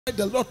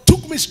the Lord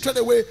took me straight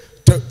away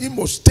to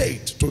Imo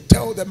State to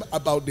tell them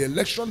about the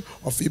election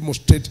of Imo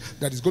State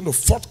that is going to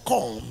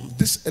forthcome.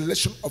 This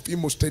election of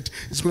Imo State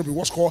is going to be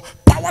what's called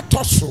power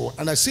tussle.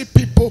 And I see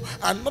people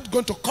are not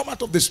going to come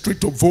out of the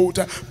street to vote,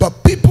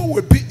 but people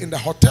will be in the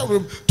hotel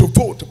room to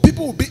vote.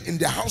 People will be in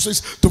their houses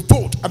to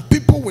vote. And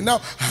people will now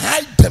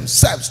hide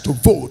themselves to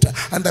vote.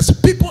 And as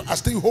people are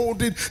still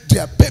holding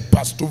their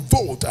papers to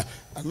vote,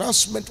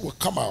 announcement will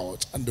come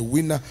out and the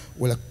winner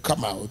will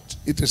come out.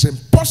 It is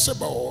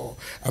impossible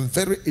and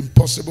very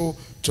impossible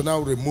to now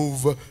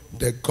remove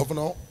the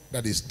governor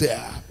that is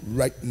there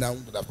right now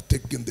that have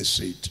taken the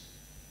seat.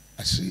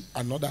 I see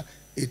another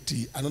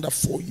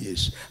 4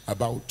 years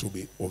about to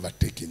be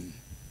overtaken.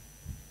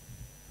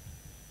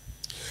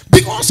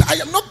 Because I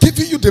am not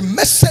giving you the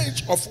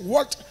message of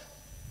what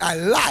I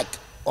like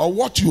or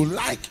what you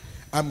like.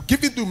 I'm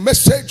giving you the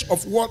message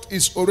of what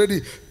is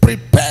already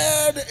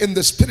prepared in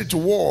the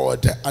spiritual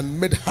world and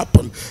made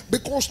happen.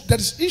 Because there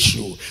is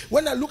issue.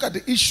 When I look at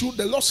the issue,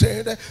 the Lord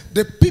said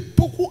the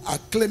people who are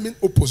claiming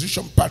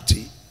opposition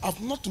party have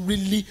not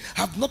really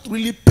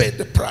paid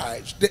the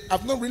price. They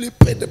have not really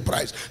paid the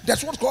price.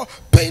 That's what's called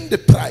paying the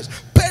price.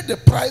 Pay the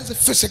price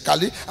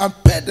physically and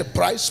pay the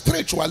price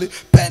spiritually.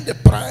 Pay the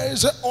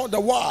price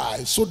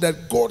otherwise, so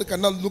that God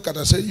cannot look at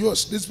and say,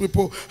 yes, these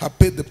people have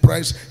paid the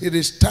price. It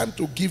is time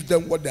to give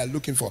them what they are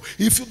looking for.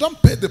 If you don't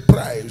pay the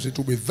price, it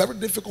will be very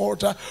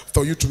difficult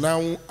for you to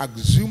now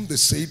assume the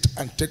seat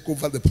and take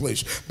over the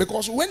place.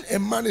 Because when a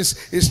man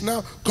is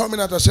now coming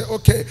out and say,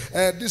 okay,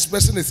 this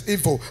person is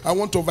evil, I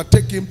want to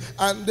overtake him,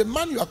 and the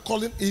man you are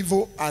calling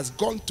evil has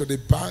gone to the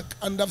back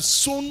and have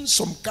sown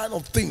some kind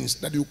of things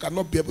that you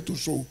cannot be able to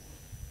sow.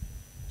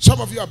 Some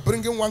of you are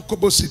bringing one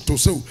kobo seed to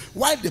sow,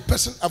 while the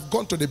person have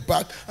gone to the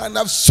back and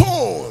have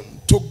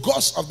sown to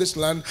gods of this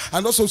land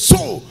and also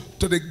sow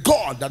to the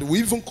God that we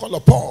even call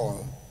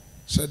upon.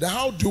 So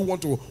how do you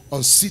want to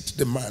unseat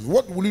the man?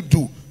 What will you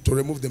do to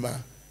remove the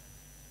man?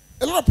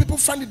 A lot of people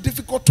find it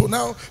difficult to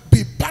now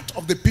be part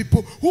of the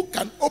people who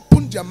can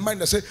open their mind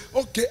and say,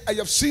 okay, I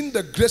have seen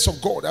the grace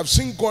of God. I've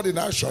seen God in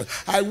action.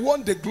 I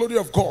want the glory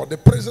of God, the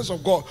presence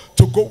of God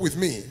to go with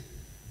me.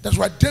 That's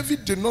why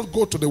David did not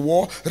go to the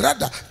war.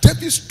 Rather,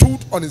 David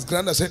stood on his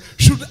ground and said,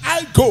 should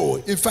I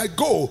go? If I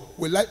go,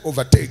 will I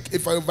overtake?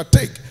 If I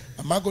overtake,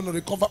 am I going to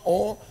recover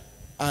all?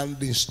 And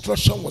the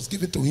instruction was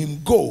given to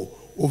him, go,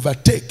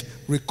 overtake,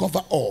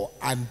 recover all.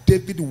 And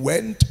David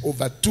went,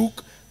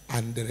 overtook,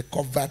 and they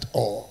recovered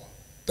all.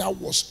 That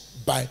was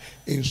by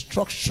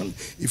instruction.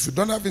 If you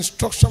don't have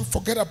instruction,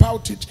 forget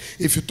about it.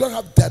 If you don't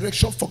have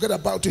direction, forget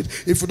about it.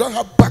 If you don't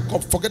have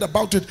backup, forget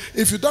about it.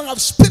 If you don't have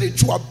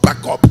spiritual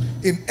backup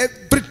in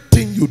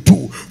everything you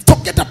do,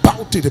 forget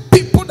about it. The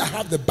people that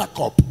have the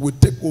backup will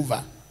take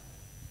over.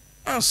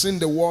 As in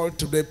the world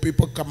today,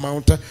 people come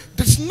out.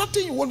 There's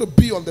nothing you want to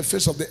be on the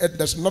face of the earth.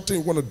 There's nothing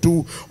you want to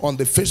do on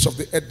the face of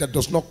the earth that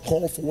does not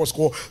call for what's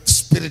called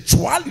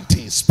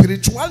spirituality.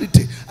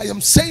 Spirituality. I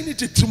am saying it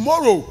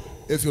tomorrow.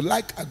 If you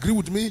like, agree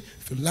with me.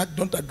 If you like,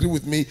 don't agree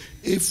with me.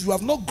 If you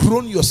have not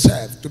grown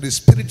yourself to the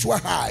spiritual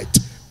height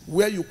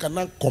where you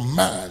cannot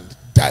command,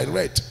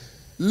 direct,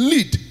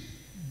 lead,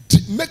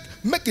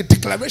 make a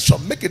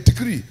declaration, make a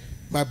decree,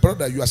 my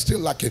brother, you are still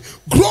lacking.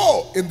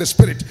 Grow in the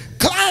spirit.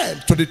 Climb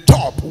to the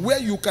top where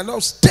you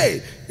cannot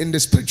stay in the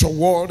spiritual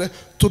world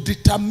to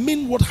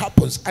determine what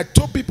happens. I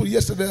told people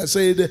yesterday, I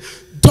said,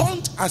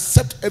 don't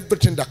accept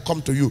everything that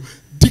comes to you.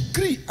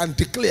 Decree and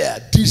declare.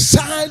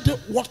 Decide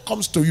what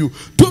comes to you.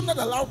 Do not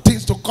allow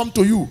things to come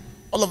to you.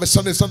 All of a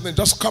sudden something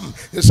just come.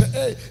 You say,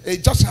 hey,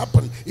 it just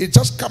happened. It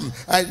just come.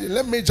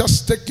 Let me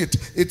just take it.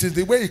 It is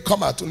the way it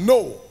come out.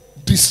 No.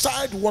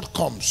 Decide what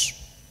comes.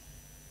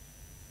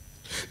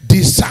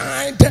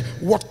 Decide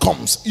what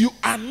comes. You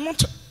are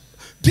not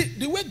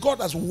the way God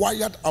has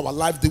wired our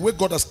life, the way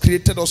God has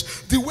created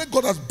us, the way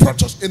God has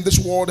brought us in this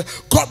world.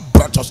 God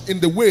brought us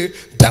in the way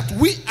that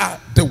we are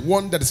the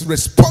one that is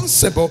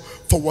responsible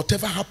for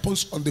whatever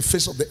happens on the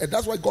face of the earth.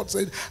 That's why God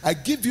said, I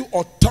give you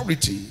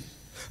authority,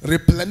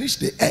 replenish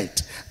the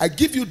earth. I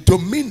give you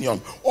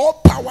dominion, all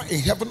power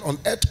in heaven, on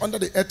earth, under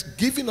the earth,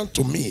 given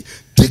unto me.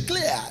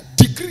 Declare,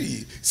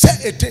 decree,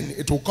 say a thing,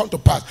 it will come to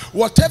pass.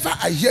 Whatever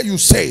I hear you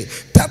say,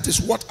 that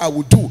is what I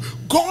will do.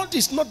 God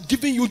is not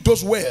giving you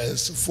those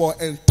words for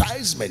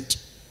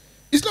enticement.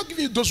 He's not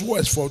giving you those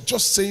words for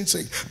just saying.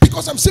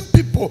 Because I'm seeing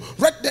people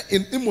right there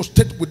in Imo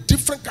State with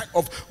different kind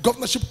of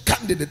governorship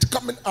candidates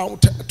coming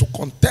out to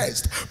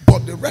contest.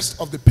 But the rest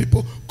of the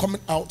people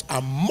coming out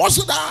are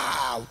muzzled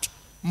out.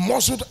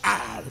 Muzzled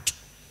out.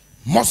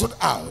 Muzzled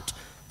out.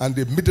 And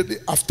immediately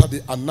after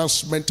the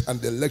announcement and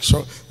the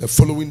election, the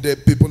following day,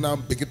 people now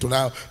begin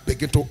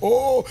to,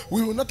 oh,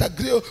 we will not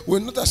agree, we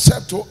will not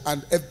accept,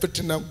 and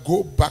everything now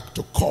go back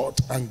to court.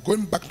 And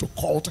going back to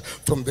court,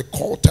 from the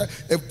court,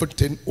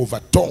 everything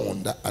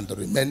overturned, and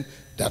remain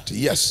that,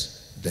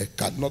 yes, they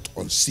cannot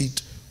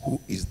unseat who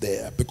is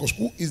there. Because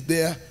who is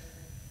there,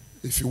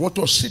 if you want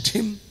to seat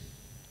him,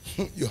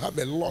 you have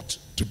a lot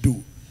to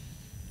do.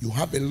 You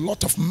have a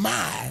lot of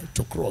mile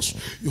to cross.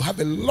 You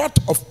have a lot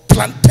of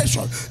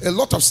plantation, a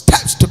lot of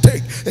steps to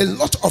take, a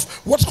lot of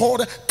what's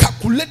called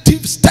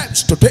calculative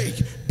steps to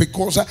take,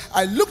 because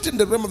I looked in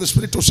the realm of the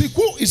spirit to see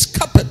who is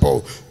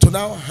capable to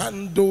now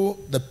handle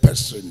the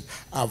person.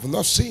 I've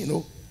not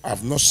seen,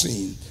 I've not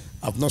seen,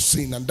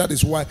 and that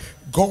is why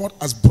God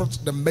has brought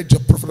the major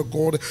prophet of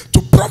God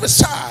to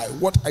prophesy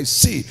what I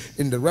see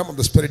in the realm of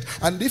the spirit.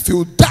 And if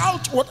you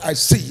doubt what I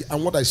see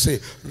and what I say,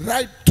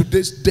 right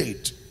today's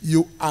date,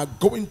 you are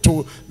going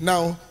to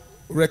now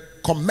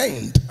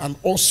recommend and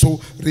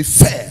also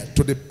refer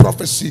to the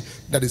prophecy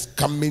that is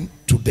coming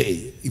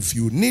today. If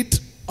you need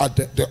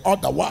the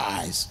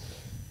otherwise,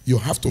 you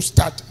have to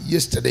start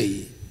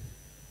yesterday.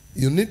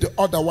 You need the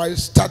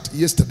otherwise start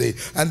yesterday.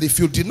 And if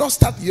you did not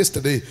start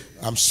yesterday,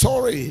 I'm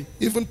sorry,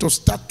 even to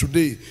start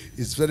today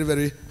is very,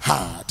 very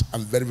hard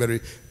and very,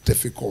 very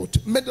difficult.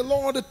 May the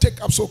Lord take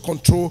absolute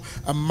control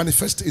and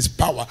manifest his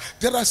power.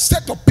 There are a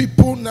set of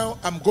people now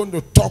I'm going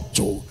to talk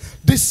to.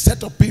 This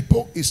set of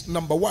people is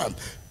number one,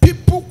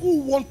 people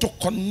who want to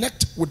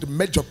connect with the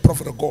major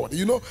prophet of God.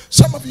 You know,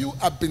 some of you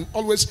have been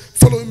always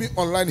following me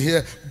online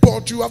here,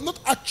 but you have not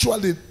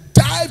actually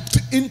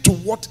dived into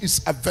what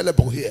is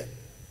available here.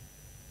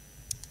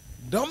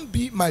 Don't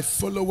be my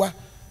follower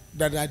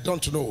that I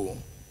don't know.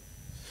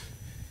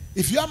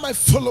 If you are my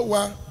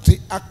follower, the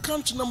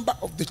account number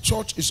of the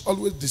church is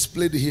always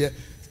displayed here.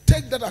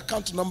 Take that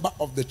account number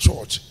of the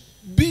church.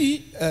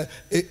 Be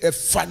a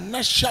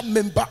financial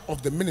member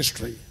of the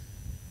ministry.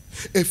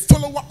 A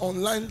follower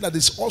online that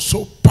is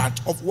also part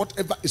of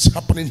whatever is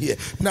happening here.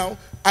 Now,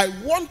 I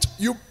want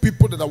you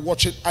people that are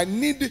watching, I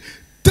need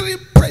 3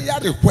 prayer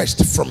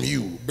requests from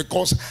you,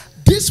 because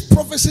these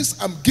prophecies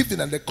I'm giving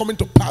and they're coming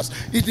to pass.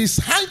 It is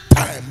high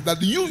time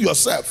that you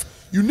yourself,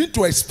 you need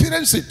to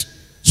experience it,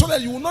 so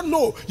that you will not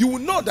know, you will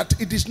know that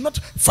it is not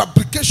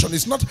fabrication,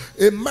 it's not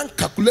a man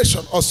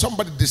calculation or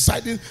somebody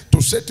deciding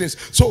to say things.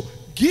 So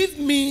give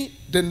me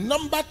the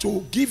number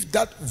to give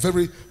that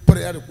very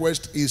prayer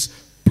request is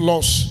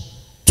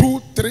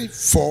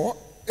 +234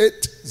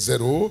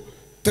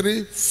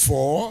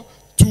 8034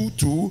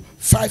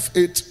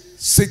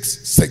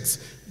 225866.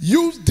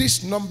 Use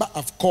this number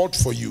I've called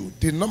for you.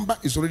 The number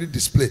is already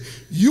displayed.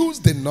 Use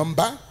the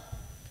number.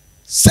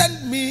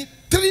 Send me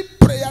 3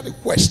 prayer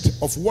requests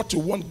of what you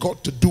want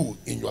God to do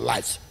in your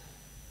life.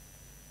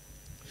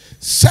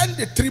 Send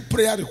the 3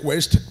 prayer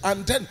requests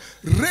and then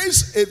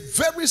raise a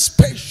very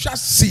special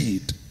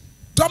seed.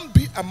 Don't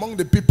be among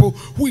the people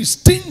who is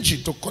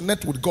stingy to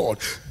connect with God.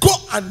 Go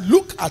and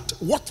look at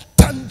what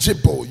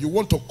tangible you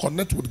want to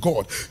connect with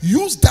God.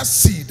 Use that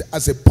seed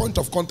as a point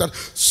of contact.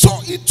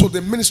 Sow it to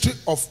the ministry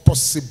of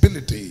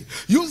possibility.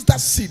 Use that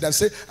seed and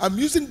say, I'm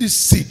using this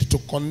seed to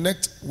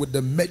connect with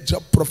the major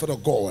prophet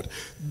of God.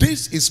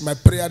 This is my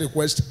prayer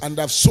request, and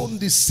I've sown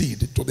this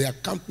seed to the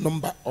account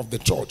number of the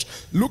church.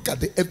 Look at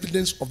the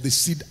evidence of the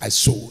seed I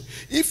sowed.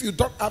 If you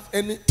don't have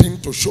anything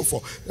to show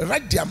for,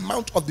 write the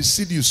amount of the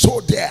seed you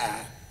sowed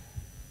there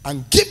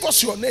and give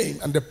us your name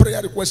and the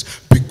prayer request,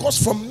 because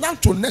from now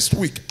to next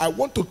week, I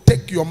want to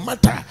take your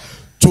matter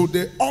to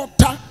the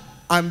altar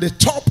and the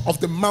top of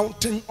the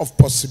mountain of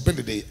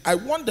possibility. I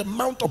want the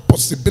mount of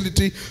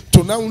possibility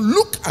to now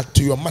look at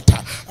your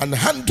matter and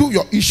handle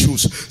your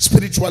issues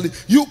spiritually.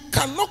 You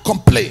cannot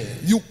complain.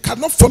 You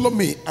cannot follow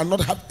me and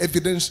not have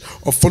evidence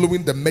of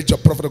following the major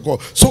prophet of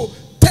God. So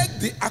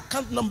take the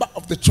account number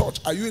of the church.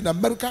 Are you in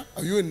America?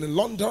 Are you in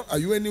London? Are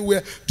you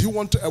anywhere? Do you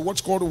want what's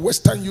called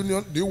Western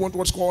Union? Do you want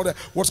what's called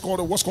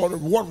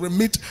World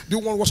Remit? Do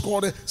you want what's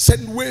called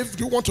Sendwave?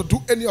 Do you want to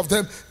do any of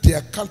them? The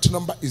account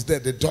number is there.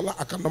 The dollar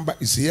account number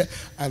is here,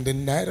 and the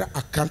naira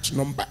account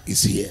number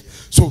is here.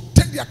 So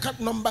take the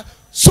account number,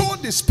 sow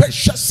the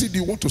special seed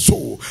you want to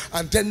sow,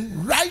 and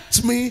then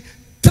write me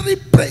 3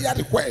 prayer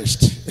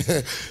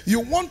requests.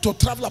 You want to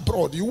travel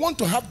abroad, you want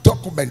to have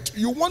document,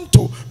 you want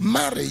to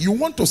marry, you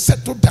want to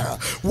settle down,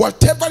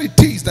 whatever it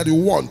is that you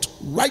want,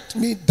 write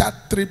me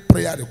that 3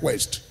 prayer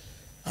requests.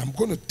 I'm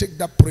going to take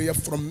that prayer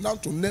from now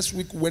to next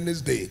week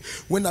Wednesday,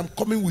 when I'm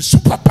coming with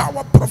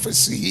superpower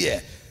prophecy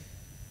here.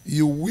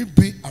 You will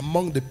be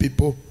among the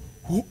people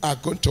who are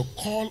going to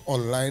call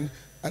online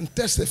and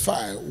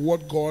testify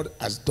what God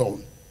has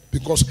done.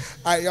 Because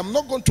I am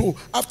not going to,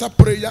 after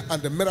prayer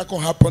and the miracle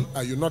happen,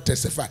 and you not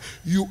testify.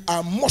 You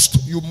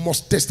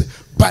must testify.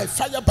 By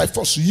fire, by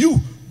force, you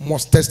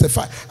must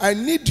testify. I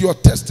need your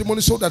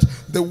testimony so that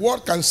the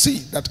world can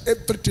see that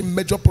everything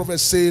major prophet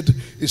said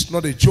is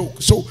not a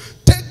joke. So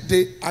take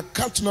the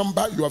account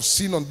number you have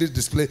seen on this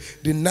display.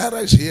 The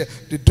naira is here,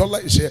 the dollar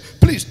is here.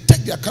 Please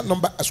take the account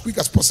number as quick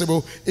as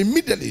possible.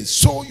 Immediately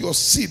sow your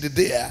seed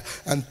there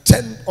and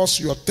send us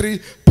your 3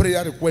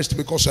 prayer requests,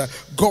 because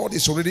God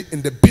is already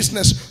in the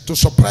business to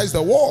surprise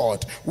the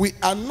world. We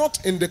are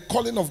not in the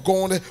calling of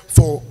God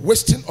for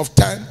wasting of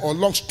time or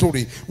long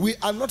story. We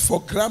are not for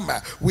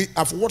grammar. We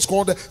have what's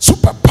called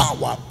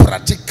superpower,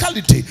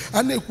 practicality.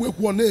 And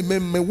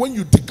when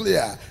you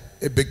declare,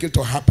 it begins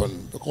to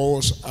happen,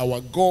 because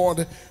our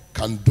God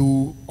can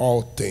do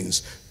all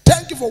things.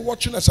 Thank you for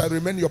watching as I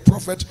remain your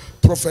prophet,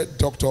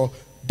 Dr.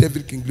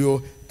 David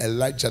Kinglio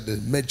Elijah, the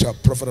major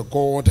prophet of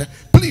God.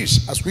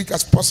 Please, as quick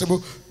as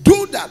possible,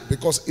 do that,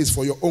 because it's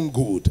for your own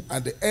good.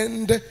 At the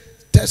end,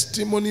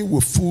 testimony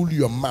will fill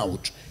your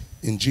mouth.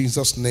 In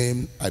Jesus'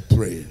 name I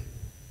pray.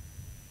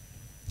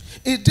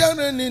 Is there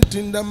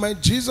anything that my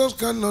Jesus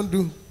cannot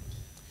do?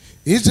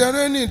 Is there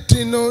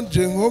anything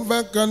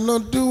Jehovah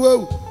cannot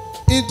do?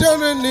 Is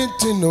there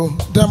anything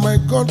that my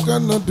God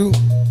cannot do?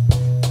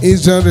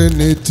 Is there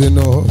anything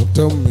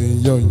tell me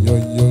yo.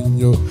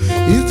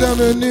 Is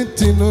there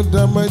anything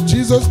that my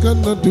Jesus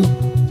cannot do?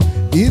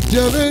 Is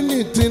there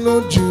anything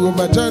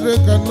Jehovah Jireh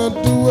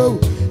cannot do?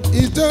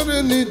 Is there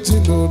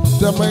anything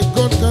that my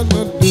God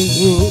cannot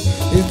do?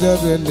 Is there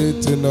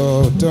anything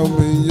tell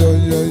me yo.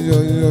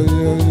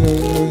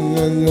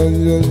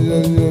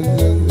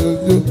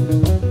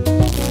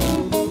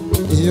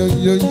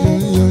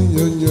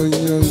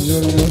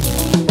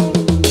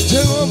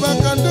 Jehovah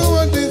can do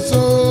what this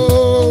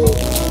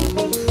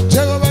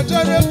Jehovah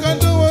Jireh can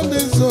do what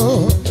this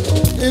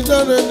Is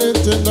there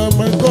anything that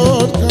my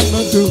God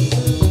cannot do?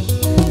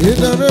 Is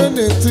there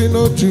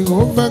anything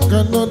Jehovah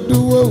cannot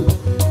do?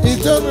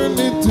 Is there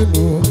anything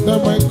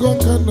that my God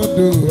cannot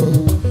do?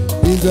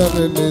 Is there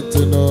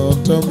anything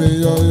tell me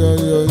yo.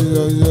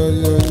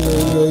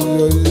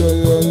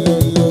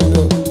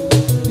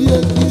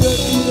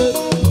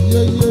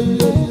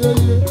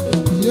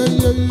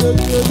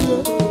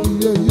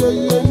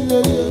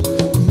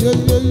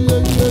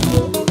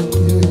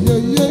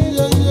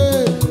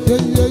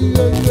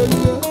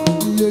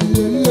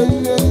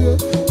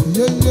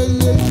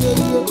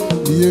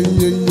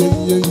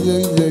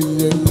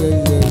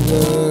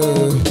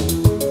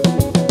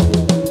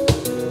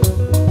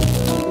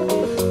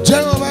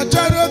 Jehovah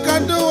Jireh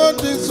can do what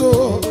this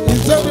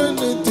Is there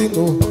anything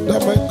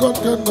that my God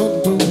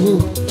cannot do?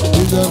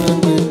 Is there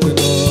anything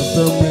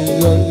tell me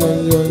yo.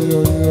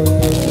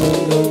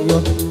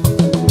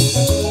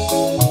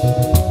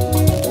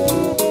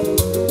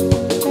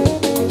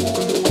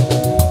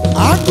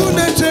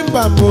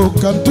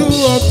 Can do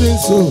what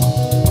things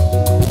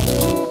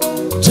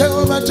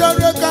Jehovah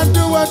Jireh can do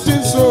what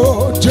things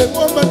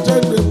Jehovah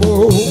Jireh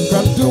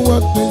can do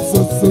what things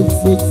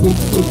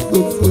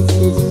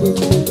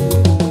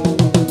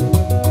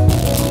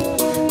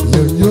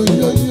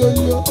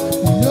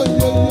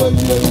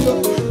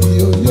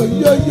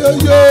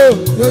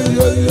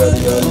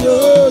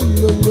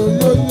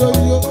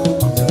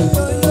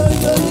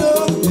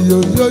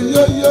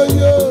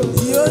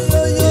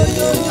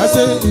I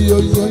say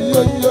yo.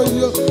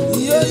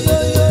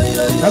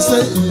 I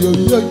say yo.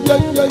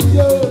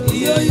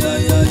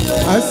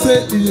 I say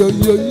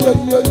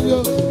yo.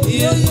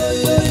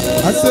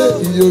 I say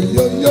yo.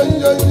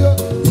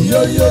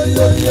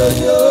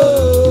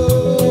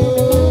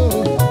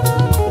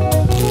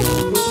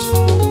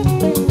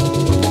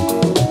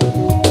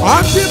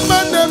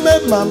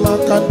 Mama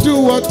can do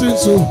what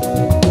is so.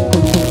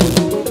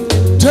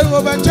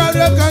 Jehovah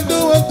Jireh can do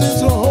what is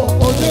so.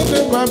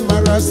 Jehovah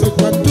Marasa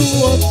can do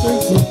what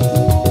is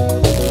so.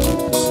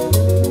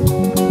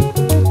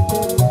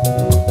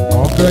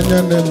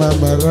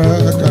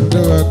 Mamara can do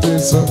what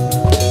is so.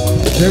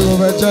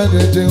 Jehovah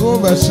Jireh,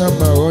 Jehovah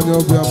Shama, on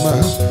your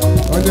Brahma,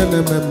 on your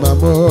name,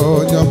 Mamma,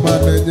 on your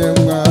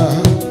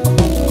man,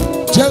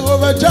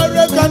 Jehovah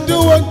Jireh can do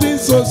what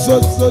is so.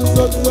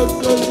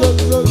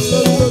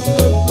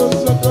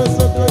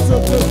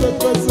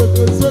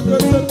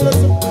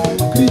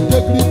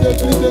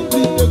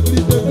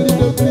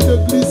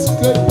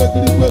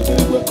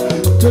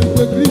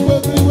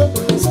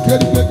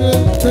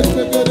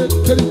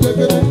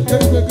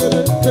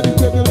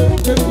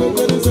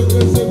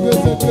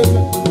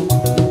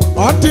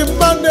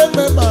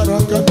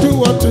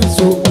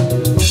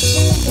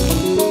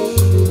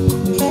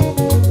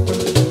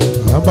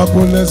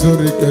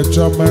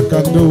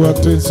 Can do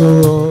what is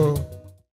so.